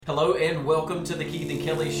Hello and welcome to the Keith and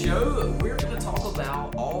Kelly Show. We're going to talk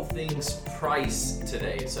about all things price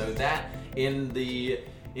today. So that in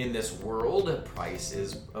this world, price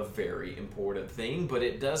is a very important thing, but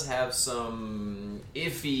it does have some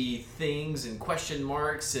iffy things and question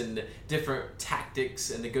marks and different tactics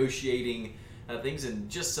and negotiating things. And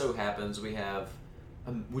just so happens we have,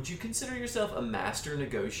 would you consider yourself a master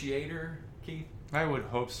negotiator, Keith? I would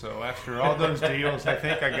hope so. After all those deals, I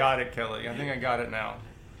think I got it, Kelly. I think I got it now.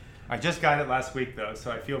 I just got it last week, though,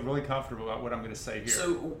 so I feel really comfortable about what I'm going to say here.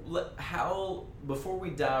 So, before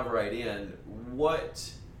we dive right in, what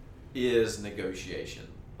is negotiation?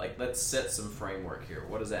 Like, let's set some framework here.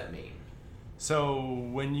 What does that mean? So,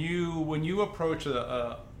 when you approach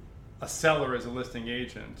a seller as a listing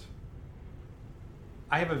agent,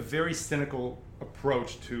 I have a very cynical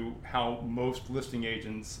approach to how most listing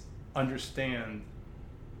agents understand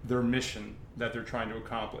their mission that they're trying to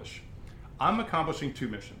accomplish. I'm accomplishing two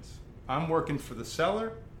missions. I'm working for the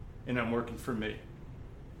seller and I'm working for me.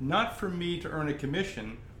 Not for me to earn a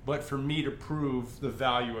commission, but for me to prove the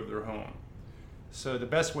value of their home. So the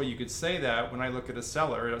best way you could say that when I look at a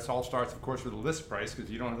seller, it all starts, of course, with a list price, because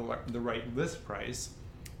if you don't have the right list price,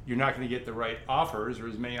 you're not going to get the right offers or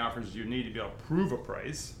as many offers as you need to be able to prove a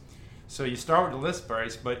price. So you start with the list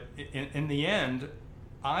price, but in the end,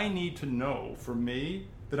 I need to know, for me,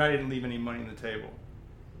 that I didn't leave any money on the table.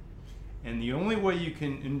 And the only way you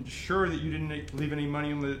can ensure that you didn't leave any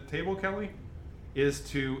money on the table, Kelly, is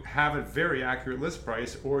to have a very accurate list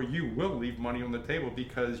price, or you will leave money on the table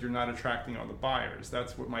because you're not attracting all the buyers.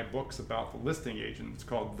 That's what my book's about, The Listing Agent. It's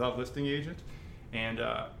called The Listing Agent. And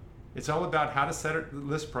it's all about how to set a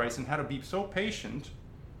list price and how to be so patient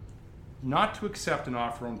not to accept an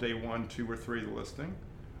offer on day 1, 2, or 3 of the listing.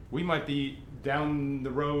 We might be down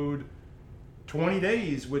the road 20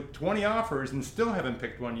 days with 20 offers and still haven't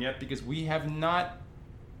picked one yet because we have not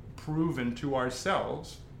proven to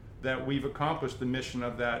ourselves that we've accomplished the mission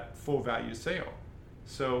of that full value sale.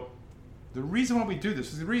 So the reason why we do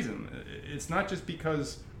this is the reason. It's not just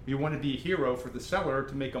because we want to be a hero for the seller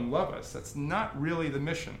to make them love us. That's not really the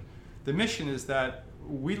mission. The mission is that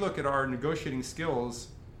we look at our negotiating skills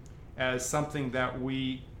as something that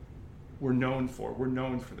we're known for. We're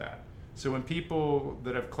known for that. So when people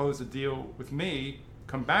that have closed a deal with me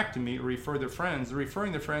come back to me or refer their friends, they're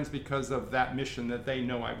referring their friends because of that mission that they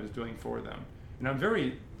know I was doing for them. And I'm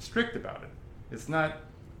very strict about it. It's not,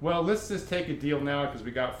 well, let's just take a deal now because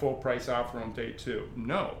we got full price offer on day 2.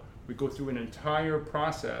 No, we go through an entire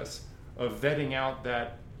process of vetting out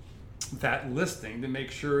that listing to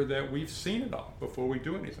make sure that we've seen it all before we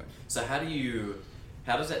do anything. So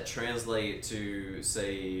how does that translate to,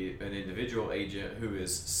 say, an individual agent who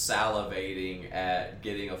is salivating at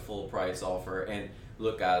getting a full price offer? And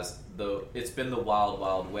look, guys, it's been the wild,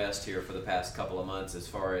 wild west here for the past couple of months as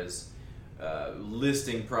far as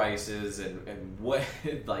listing prices and what,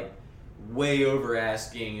 like, way over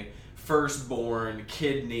asking, firstborn,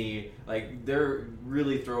 kidney, like they're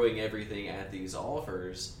really throwing everything at these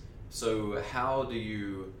offers. So how do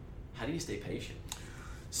you stay patient?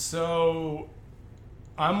 So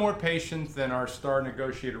I'm more patient than our star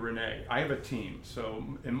negotiator, Renee. I have a team. So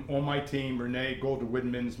on my team, Renee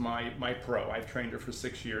Golder-Widman's my pro. I've trained her for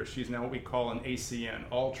 6 years. She's now what we call an ACN,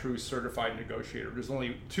 All True Certified Negotiator. There's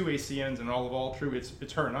only 2 ACNs in all of All True.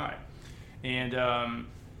 It's her and I. And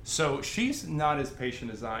so she's not as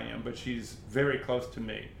patient as I am, but she's very close to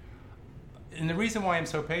me. And the reason why I'm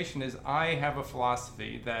so patient is I have a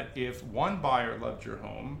philosophy that if one buyer loved your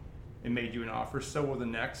home and made you an offer, so will the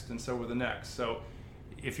next, and so will the next. So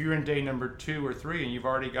if you're in day number 2 or 3 and you've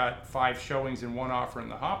already got 5 showings and 1 offer in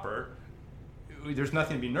the hopper, there's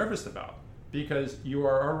nothing to be nervous about because you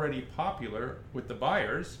are already popular with the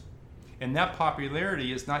buyers, and that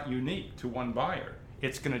popularity is not unique to one buyer.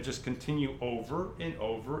 It's going to just continue over and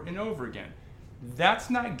over and over again. That's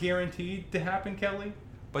not guaranteed to happen, Kelly,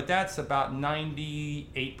 but that's about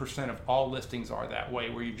 98% of all listings are that way,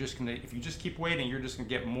 where you're just going to, if you just keep waiting, you're just going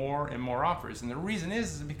to get more and more offers. And the reason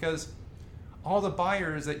is because all the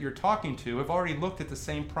buyers that you're talking to have already looked at the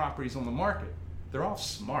same properties on the market. They're all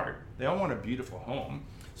smart. They all want a beautiful home.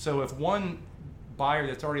 So if one buyer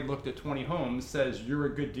that's already looked at 20 homes says you're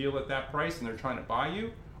a good deal at that price and they're trying to buy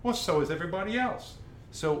you, well, so is everybody else.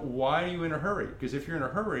 So why are you in a hurry? Because if you're in a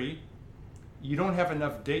hurry, you don't have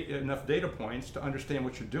enough data points to understand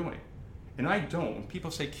what you're doing. And I don't. When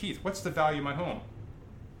people say, Keith, what's the value of my home?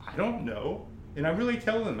 I don't know. And I really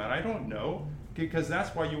tell them that I don't know, because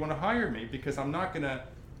that's why you want to hire me, because I'm not going to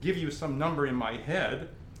give you some number in my head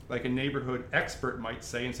like a neighborhood expert might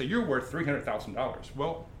say and say, you're worth $300,000.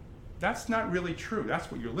 Well, that's not really true.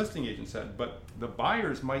 That's what your listing agent said, but the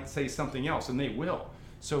buyers might say something else, and they will.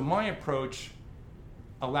 So my approach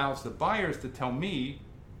allows the buyers to tell me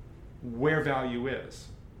where value is.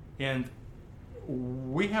 And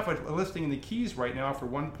we have a listing in the Keys right now for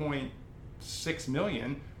 1.6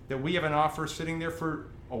 million that we have an offer sitting there for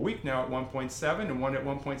a week now at 1.7 and one at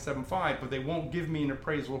 1.75, but they won't give me an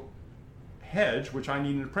appraisal hedge, which I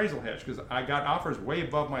need an appraisal hedge because I got offers way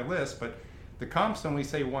above my list, but the comps only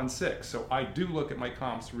say 1.6. So I do look at my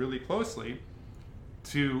comps really closely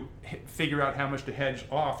to figure out how much to hedge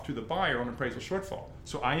off to the buyer on appraisal shortfall.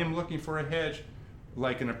 So I am looking for a hedge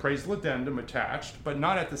like an appraisal addendum attached, but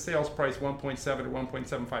not at the sales price 1.7 or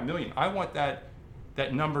 1.75 million. I want that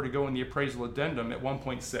number to go in the appraisal addendum at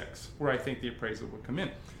 1.6, where I think the appraisal would come in.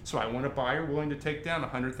 So I want a buyer willing to take down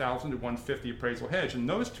 100,000 to 150 appraisal hedge, and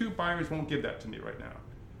those two buyers won't give that to me right now.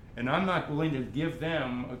 And I'm not willing to give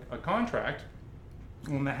them a contract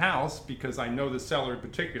on the house because I know the seller in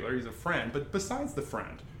particular, he's a friend. But besides the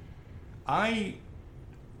friend, I'm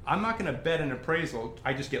not going to bet an appraisal.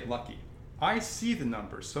 I just get lucky. I see the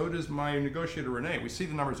numbers. So does my negotiator Renee. We see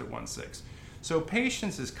the numbers at 1.6. So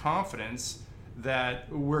patience is confidence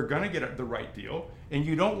that we're going to get the right deal, and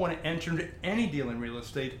you don't want to enter into any deal in real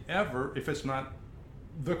estate ever if it's not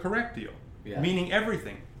the correct deal. Yeah. Meaning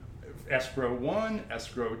everything. Escrow 1,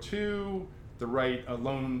 escrow 2, the right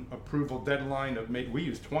loan approval deadline of we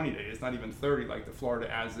use 20 days, not even 30 like the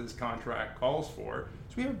Florida as-is contract calls for.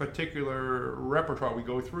 So we have a particular repertoire we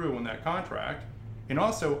go through on that contract. And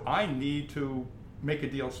also, I need to make a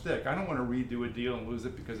deal stick. I don't want to redo a deal and lose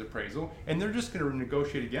it because of appraisal. And they're just going to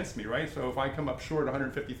negotiate against me, right? So if I come up short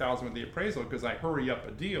 $150,000 with the appraisal because I hurry up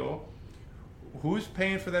a deal, who's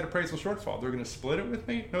paying for that appraisal shortfall? They're going to split it with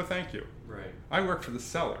me? No, thank you. Right. I work for the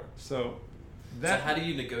seller. So how do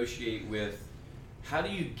you negotiate how do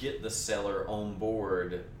you get the seller on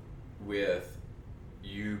board with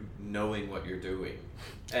you knowing what you're doing?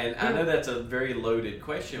 And I know that's a very loaded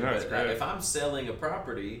question, but if I'm selling a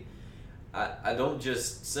property, I don't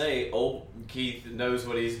just say, oh, Keith knows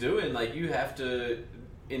what he's doing. Like, you have to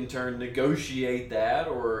in turn negotiate that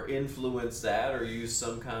or influence that or use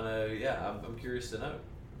some kind of, I'm curious to know.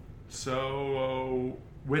 So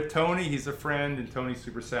with Tony, he's a friend and Tony's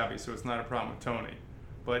super savvy, so it's not a problem with Tony.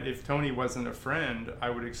 But if Tony wasn't a friend,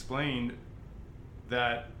 I would explain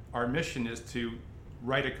that our mission is to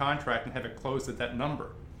write a contract and have it closed at that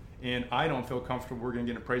number. And I don't feel comfortable we're going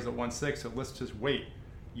to get an appraisal at 1.6, so let's just wait.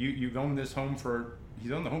 You've owned this home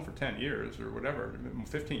he's owned the home for 10 years or whatever,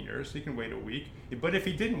 15 years, he can wait a week. But if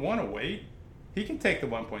he didn't want to wait, he can take the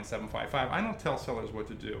 1.755. I don't tell sellers what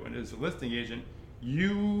to do. And as a listing agent,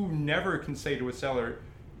 you never can say to a seller,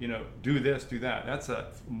 do this, do that. That's a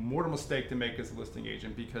mortal mistake to make as a listing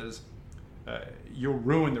agent because you'll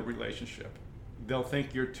ruin the relationship. They'll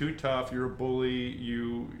think you're too tough, you're a bully,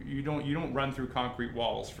 you don't run through concrete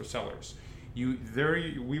walls for sellers.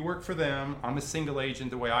 We work for them. I'm a single agent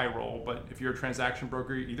the way I roll, but if you're a transaction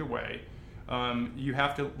broker, either way, you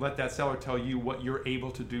have to let that seller tell you what you're able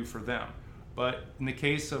to do for them. But in the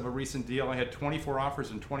case of a recent deal, I had 24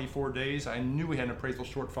 offers in 24 days. I knew we had an appraisal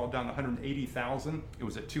shortfall down to $180,000. It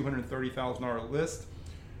was a $230,000 list.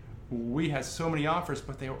 We had so many offers,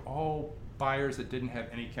 but they were all buyers that didn't have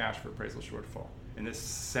any cash for appraisal shortfall. And the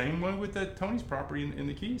same way with Tony's property in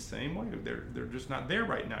the Keys, same way. They're just not there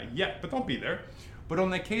right now yet, but they'll be there. But on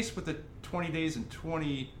the case with the 20 days and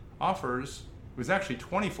 20 offers, it was actually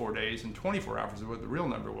 24 days and 24 offers is what the real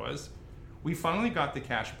number was. We finally got the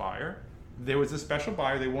cash buyer. There was a special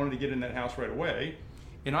buyer. They wanted to get in that house right away.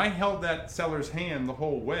 And I held that seller's hand the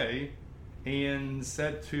whole way and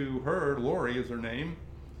said to her, Lori is her name,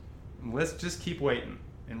 let's just keep waiting.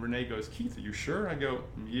 And Renee goes, Keith, are you sure? I go,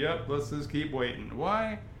 yep, let's just keep waiting.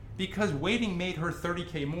 Why? Because waiting made her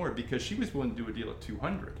 $30K more because she was willing to do a deal at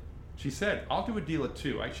 200. She said, I'll do a deal at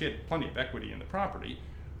 2. She had plenty of equity in the property.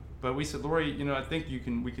 But we said, Lori, I think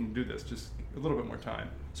we can do this, just a little bit more time.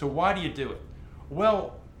 So why do you do it?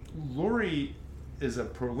 Well, Lori is a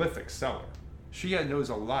prolific seller. She knows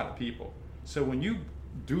a lot of people. So when you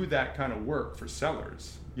do that kind of work for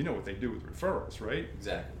sellers, you know what they do with referrals, right?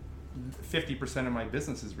 Exactly. 50% of my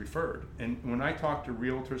business is referred. And when I talk to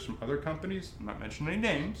realtors from other companies, I'm not mentioning any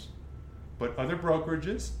names, but other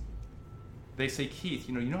brokerages, they say, Keith,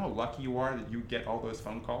 you know how lucky you are that you get all those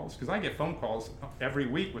phone calls? Because I get phone calls every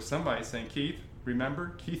week with somebody saying, Keith,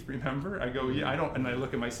 remember? Keith, remember? I go, yeah, I don't. And I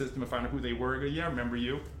look at my system and find out who they were. I go, yeah, I remember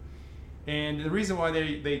you. And the reason why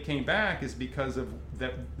they came back is because of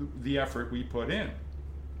the effort we put in.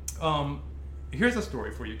 Here's a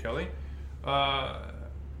story for you, Kelly.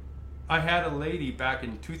 I had a lady back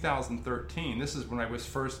in 2013. This is when I was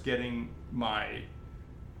first getting my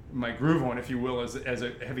my groove on, if you will, as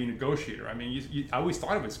a heavy negotiator. I mean, I always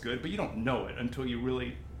thought it was good, but you don't know it until you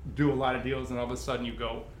really do a lot of deals, and all of a sudden you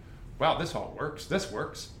go, wow, this all works. This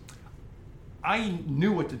works. I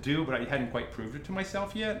knew what to do, but I hadn't quite proved it to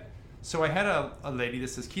myself yet. So I had a lady that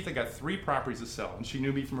says, Keith, I got 3 properties to sell. And she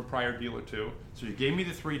knew me from a prior deal or 2. So she gave me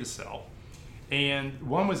the 3 to sell. And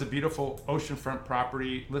one was a beautiful oceanfront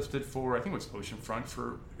property listed for, I think it was oceanfront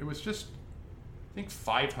for, it was just, I think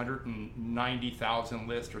 590,000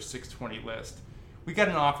 list or 620 list. We got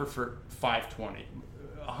an offer for 520,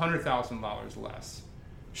 $100,000 less.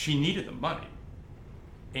 She needed the money.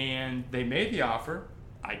 And they made the offer.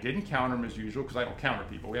 I didn't counter them as usual because I don't counter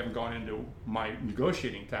people. We haven't gone into my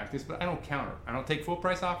negotiating tactics, but I don't counter. I don't take full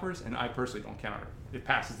price offers, and I personally don't counter. It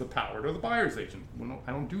passes the power to the buyer's agent. Well,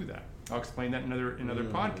 I don't do that. I'll explain that in other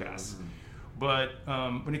podcasts. But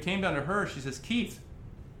when it came down to her, she says, Keith,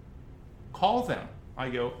 call them. I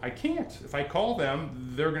go, I can't. If I call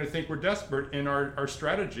them, they're going to think we're desperate, and our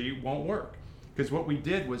strategy won't work. Because what we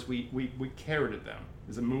did was we carroted them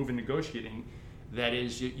as a move in negotiating. That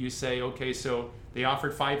is, you say, okay, so they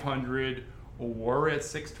offered 500, we're at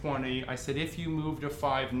 620. I said, if you move to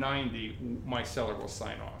 590, my seller will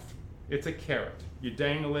sign off. It's a carrot. You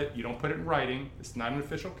dangle it, you don't put it in writing. It's not an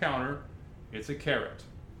official counter, it's a carrot.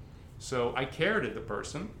 So I carroted the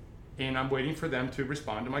person, and I'm waiting for them to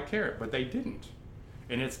respond to my carrot, but they didn't.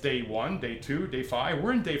 And it's day 1, day 2, day 5.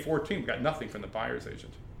 We're in day 14, we got nothing from the buyer's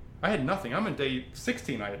agent. I had nothing. I'm in day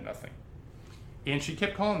 16, I had nothing. And she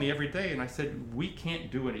kept calling me every day, and I said, we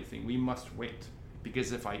can't do anything. We must wait.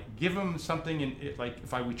 Because if I give them something, and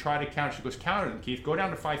we try to counter, she goes, counter them, Keith, go down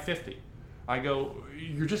to 550. I go,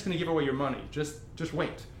 you're just going to give away your money. Just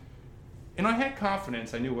wait. And I had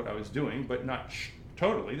confidence. I knew what I was doing, but not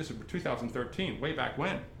totally. This is 2013, way back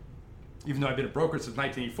when. Even though I've been a broker since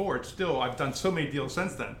 1984, it's still, I've done so many deals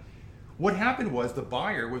since then. What happened was the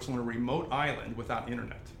buyer was on a remote island without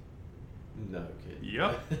internet. No kidding.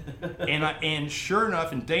 Yep. and sure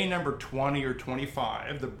enough, in day number 20 or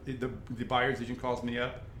 25, the buyer's agent calls me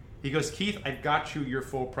up. He goes, Keith, I've got you your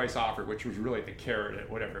full price offer, which was really the carrot at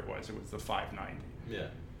whatever it was. It was the 590. Yeah.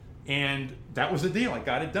 And that was the deal. I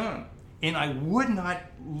got it done. And I would not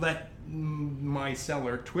let my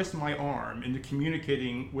seller twist my arm into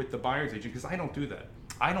communicating with the buyer's agent, because I don't do that.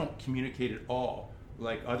 I don't communicate at all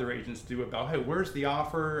like other agents do about, hey, where's the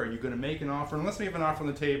offer? Are you going to make an offer? Unless we have an offer on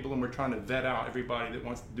the table and we're trying to vet out everybody that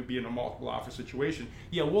wants to be in a multiple offer situation,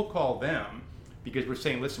 yeah, we'll call them, because we're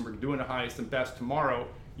saying, listen, we're doing the highest and best tomorrow.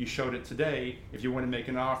 You showed it today. If you want to make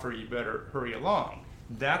an offer, you better hurry along.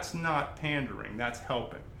 That's not pandering. That's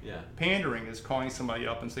helping. Yeah. Pandering is calling somebody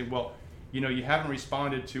up and saying, well, you haven't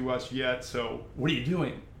responded to us yet, so what are you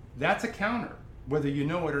doing? That's a counter. Whether you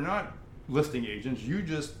know it or not, listing agents, you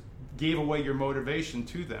just gave away your motivation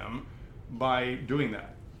to them by doing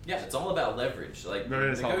that. Yeah, it's all about leverage. Like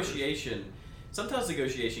negotiation, sometimes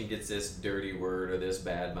negotiation gets this dirty word or this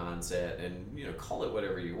bad mindset, and call it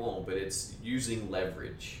whatever you want, but it's using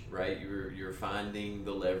leverage, right? You're finding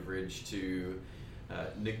the leverage to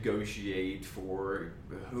negotiate for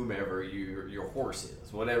whomever your horse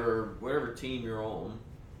is, whatever team you're on,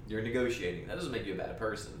 you're negotiating. That doesn't make you a bad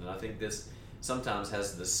person, and I think this sometimes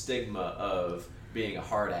has the stigma of being a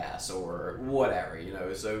hard ass or whatever,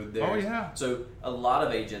 so so a lot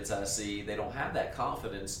of agents I see, they don't have that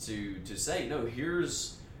confidence to say, no,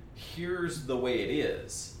 here's the way it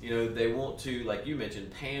is. They want to, like you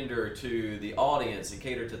mentioned, pander to the audience and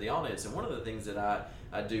cater to the audience. And one of the things that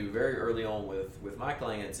I do very early on with my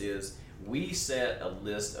clients is we set a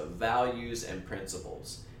list of values and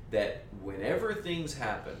principles that whenever things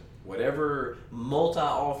happen, whatever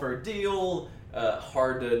multi-offer deal,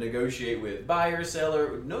 hard to negotiate with buyer,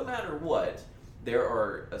 seller, no matter what, there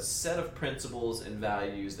are a set of principles and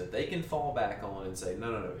values that they can fall back on and say,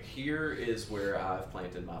 no, here is where I've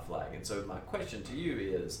planted my flag. And so my question to you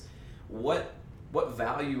is, what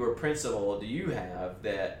value or principle do you have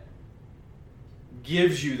that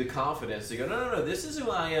gives you the confidence to go, no, this is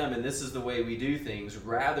who I am and this is the way we do things,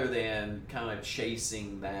 rather than kind of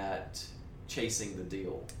chasing the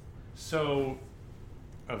deal? So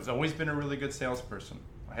I've always been a really good salesperson.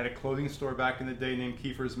 I had a clothing store back in the day named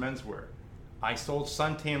Kiefer's Menswear. I sold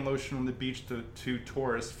suntan lotion on the beach to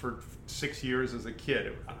tourists for 6 years as a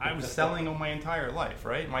kid. I was selling all my entire life,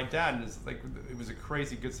 right? My dad was a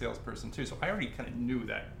crazy good salesperson too, so I already kind of knew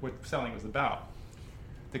what selling was about.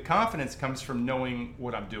 The confidence comes from knowing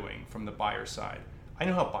what I'm doing from the buyer side. I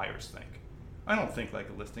know how buyers think. I don't think like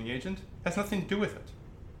a listing agent. It has nothing to do with it.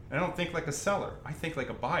 I don't think like a seller. I think like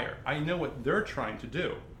a buyer. I know what they're trying to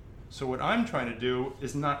do. So what I'm trying to do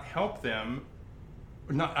is not help them.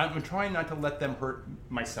 I'm trying not to let them hurt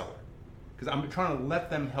my seller. because I'm trying to let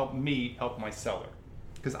them help me help my seller.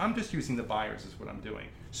 Because I'm just using the buyers is what I'm doing.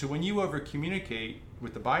 So when you over communicate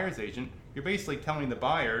with the buyer's agent, you're basically telling the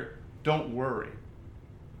buyer, don't worry.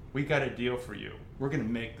 We got a deal for you. We're going to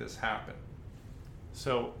make this happen.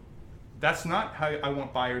 So that's not how I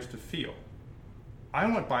want buyers to feel. I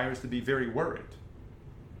want buyers to be very worried.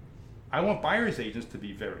 I want buyer's agents to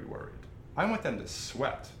be very worried. I want them to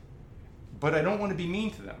sweat. But I don't want to be mean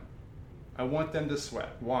to them. I want them to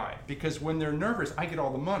sweat. Why? Because when they're nervous, I get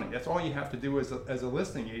all the money. That's all you have to do as a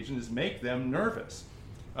listing agent is make them nervous.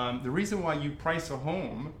 The reason why you price a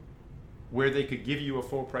home where they could give you a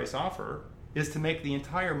full price offer is to make the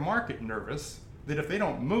entire market nervous that if they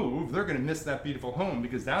don't move, they're going to miss that beautiful home,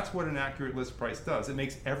 because that's what an accurate list price does. It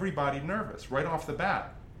makes everybody nervous right off the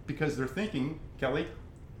bat because they're thinking, Kelly,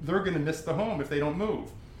 they're going to miss the home if they don't move.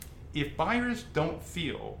 If buyers don't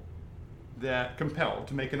feel that compelled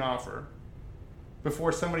to make an offer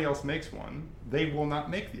before somebody else makes one, they will not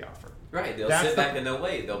make the offer. Right, they'll sit back and they'll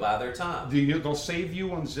wait. They'll buy their time. They'll save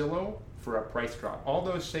you on Zillow for a price drop. All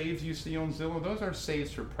those saves you see on Zillow, those are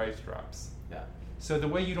saves for price drops. Yeah. So the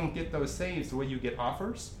way you don't get those saves, the way you get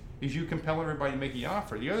offers, is you compel everybody to make the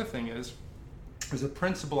offer. The other thing is, there's a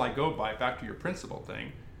principle I go by, back to your principle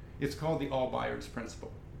thing. It's called the all buyers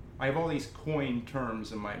principle. I have all these coined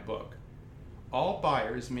terms in my book. All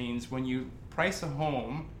buyers means when you price a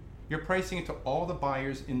home, you're pricing it to all the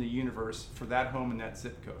buyers in the universe for that home and that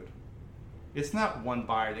zip code. It's not one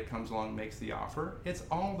buyer that comes along and makes the offer. It's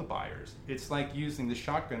all the buyers. It's like using the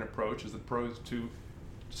shotgun approach as opposed to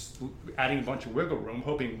just adding a bunch of wiggle room,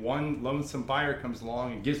 hoping one lonesome buyer comes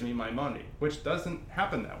along and gives me my money, which doesn't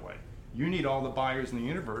happen that way. You need all the buyers in the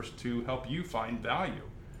universe to help you find value.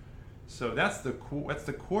 So that's the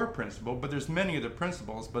core principle, but there's many other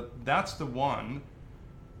principles, but that's the one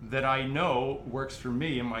that I know works for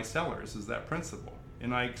me and my sellers, is that principle.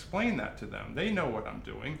 And I explain that to them. They know what I'm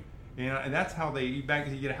doing. And that's how how do you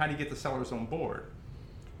get the sellers on board?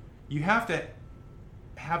 You have to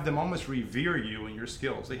have them almost revere you and your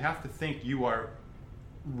skills. They have to think you are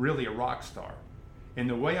really a rock star. And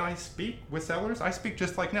the way I speak with sellers, I speak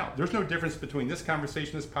just like now. There's no difference between this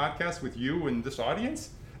conversation, this podcast with you and this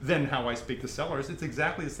audience than how I speak to sellers. It's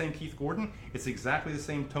exactly the same Keith Gordon. It's exactly the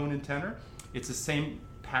same tone and tenor. It's the same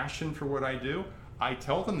passion for what I do. I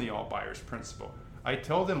tell them the all buyers principle. I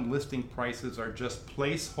tell them listing prices are just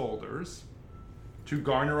placeholders to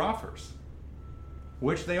garner offers,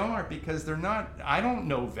 which they are, because they're not. I don't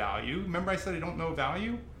know value. Remember I said I don't know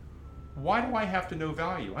value? Why do I have to know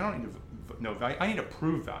value? I don't need to know value. I need to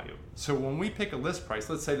prove value. So when we pick a list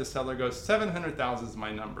price, let's say the seller goes, 700,000 is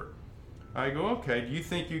my number. I go, okay, do you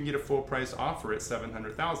think you can get a full price offer at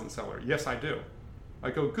 700,000, seller? Yes, I do.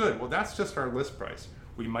 I go, good. Well, that's just our list price.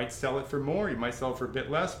 We might sell it for more. You might sell it for a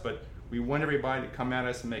bit less, but we want everybody to come at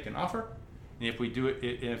us and make an offer. And if we do it,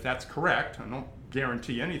 if that's correct, I don't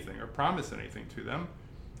guarantee anything or promise anything to them,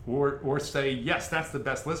 or say, yes, that's the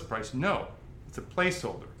best list price. No, it's a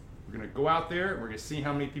placeholder. We're going to go out there, we're going to see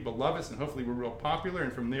how many people love us, and hopefully we're real popular,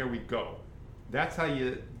 and from there we go. That's how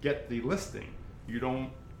you get the listing. You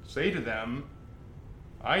don't say to them,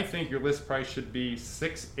 I think your list price should be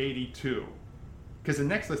 $682. Because the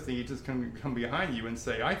next listing agent can come behind you and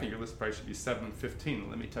say, I think your list price should be $715.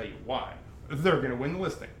 Let me tell you why. They're going to win the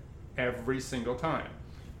listing every single time.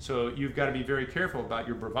 So you've got to be very careful about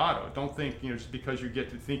your bravado. Don't think, just because you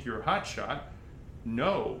get to think you're a hot shot.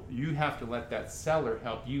 No, you have to let that seller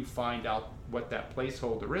help you find out what that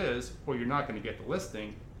placeholder is, or you're not going to get the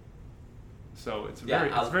listing. So it's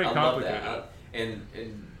very complicated. Love that.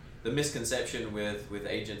 And the misconception with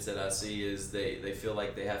agents that I see is they feel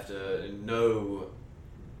like they have to know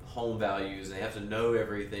home values and they have to know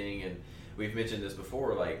everything. And we've mentioned this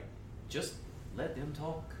before, like, just let them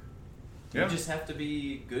talk. You just have to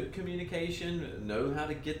be good communication, know how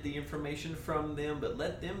to get the information from them, but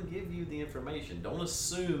let them give you the information. Don't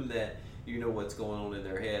assume that you know what's going on in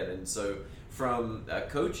their head. And so from a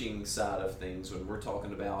coaching side of things, when we're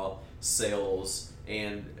talking about sales,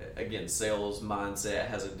 and again, sales mindset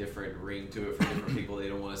has a different ring to it for different people. They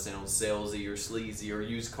don't want to sound salesy or sleazy or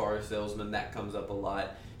used car salesman. That comes up a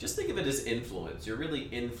lot. Just think of it as influence. You're really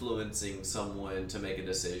influencing someone to make a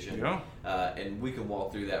decision. Yeah. And we can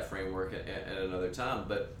walk through that framework at another time.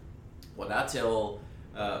 But what I tell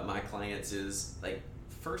my clients is, like,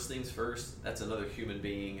 first things first, that's another human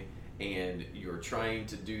being, and you're trying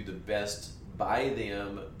to do the best by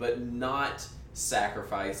them, but not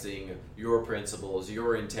sacrificing your principles,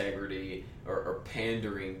 your integrity, or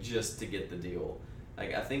pandering just to get the deal.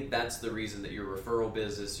 Like, I think that's the reason that your referral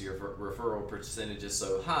business, your referral percentage is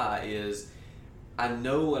so high, is I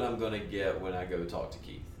know what I'm going to get when I go talk to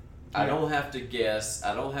Keith. I don't have to guess.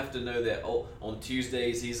 I don't have to know that, on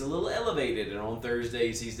Tuesdays he's a little elevated and on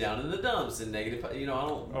Thursdays he's down in the dumps and negative. I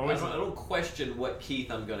don't question what Keith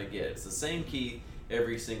I'm going to get. It's the same Keith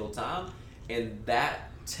every single time, and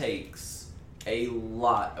that takes a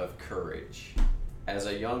lot of courage. As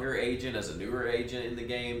a younger agent, as a newer agent in the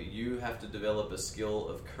game, you have to develop a skill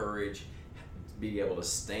of courage, be able to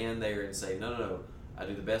stand there and say, no, I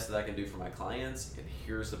do the best that I can do for my clients, and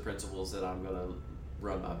here's the principles that I'm going to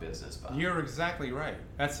run my business by. You're exactly right.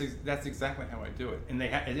 That's exactly how I do it. And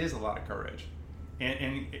it is a lot of courage.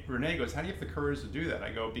 And Renee goes, how do you have the courage to do that?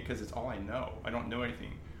 I go, because it's all I know. I don't know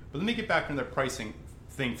anything. But let me get back to the pricing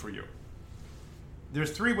thing for you.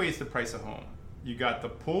 There's 3 ways to price a home. You got the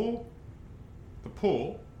pull,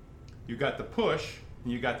 you got the push,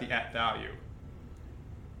 and you got the at value.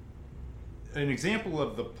 An example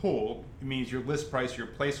of the pull means your list price, your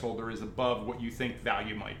placeholder, is above what you think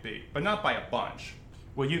value might be, but not by a bunch.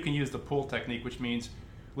 Well, you can use the pull technique, which means,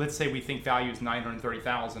 let's say we think value is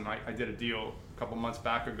 $930,000. I did a deal a couple months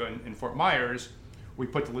back ago in Fort Myers. We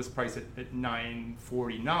put the list price at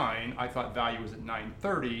 $949. I thought value was at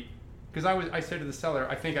 $930 because I said to the seller,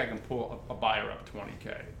 I think I can pull a buyer up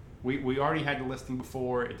 $20K. We already had the listing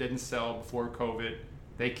before. It didn't sell before COVID.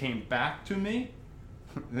 They came back to me.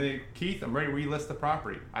 Keith, I'm ready to relist the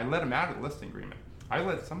property. I let them out of the listing agreement. I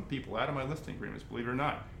let some people out of my listing agreements, believe it or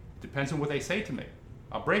not. Depends on what they say to me.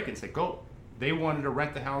 I'll break it and say, go. They wanted to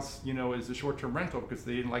rent the house, as a short-term rental because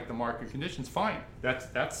they didn't like the market conditions. Fine. I'm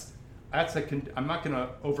not going to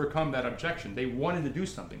overcome that objection. They wanted to do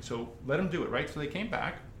something, so let them do it, right? So they came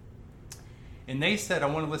back, and they said, I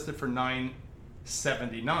want to list it for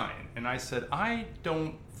 $979, and I said, I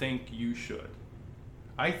don't think you should.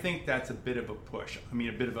 I think that's a bit of a push. A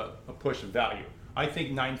bit of a push of value. I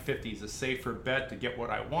think $950 is a safer bet to get what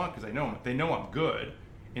I want because they know I'm good.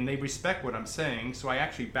 And they respect what I'm saying, so I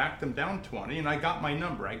actually backed them down 20, and I got my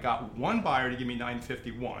number. I got one buyer to give me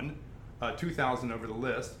 $951, $2,000 over the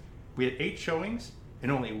list. We had 8 showings and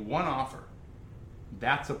only 1 offer.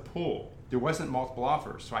 That's a pull. There wasn't multiple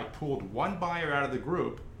offers, so I pulled one buyer out of the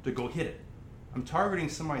group to go hit it. I'm targeting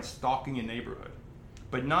somebody stalking a neighborhood,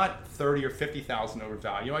 but not 30 or 50,000 over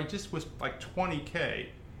value. I just was like 20K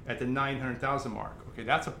at the 900,000 mark. Okay,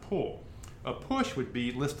 that's a pull. A push would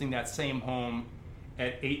be listing that same home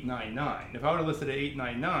at $899. If I would have listed at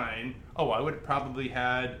 $899, I would have probably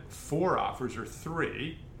had 4 offers or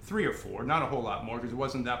 3 or 4, not a whole lot more because it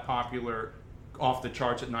wasn't that popular off the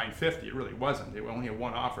charts at $950. It really wasn't. They only had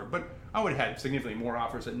 1 offer, but I would have had significantly more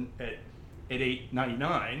offers at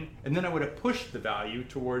 $899, and then I would have pushed the value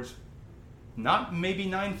towards not maybe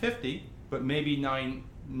 $950, but maybe $940.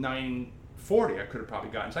 I could have probably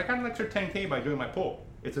gotten. So I got an extra $10K by doing my pull.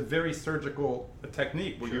 It's a very surgical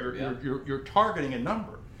technique where you're targeting a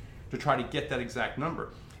number to try to get that exact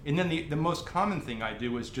number. And then the most common thing I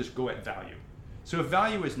do is just go at value. So if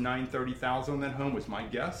value is $930,000 on that home was my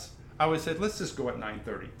guess, I would have said, let's just go at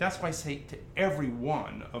 $930. That's why I say to every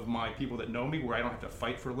one of my people that know me where I don't have to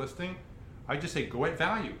fight for a listing, I just say go at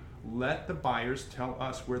value. Let the buyers tell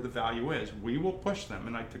us where the value is. We will push them,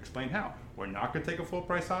 and I explain how. We're not going to take a full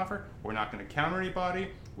price offer. We're not going to counter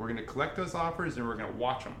anybody. We're going to collect those offers, and we're going to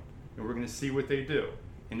watch them, and we're going to see what they do.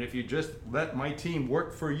 And if you just let my team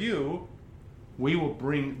work for you, we will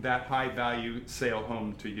bring that high value sale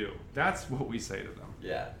home to you. That's what we say to them.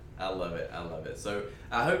 Yeah, I love it. So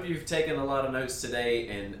I hope you've taken a lot of notes today,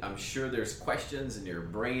 and I'm sure there's questions and your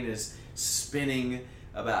brain is spinning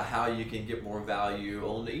about how you can get more value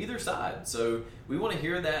on either side. So we want to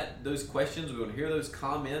hear those questions. We want to hear those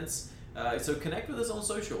comments. So connect with us on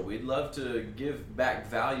social. We'd love to give back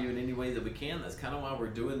value in any way that we can. That's kind of why we're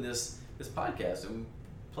doing this podcast, and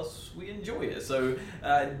plus we enjoy it. So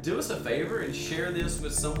do us a favor and share this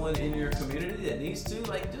with someone in your community that needs to.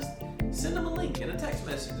 Just send them a link in a text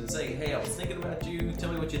message and say, hey, I was thinking about you.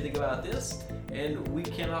 Tell me what you think about this. And we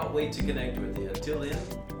cannot wait to connect with you. Until then.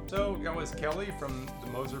 So that was Kelly from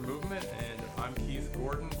the Moser Movement, and I'm Keith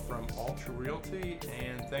Gordon from Ultra Realty,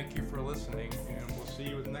 and thank you for listening, and we'll see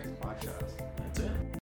you in the next podcast. That's it.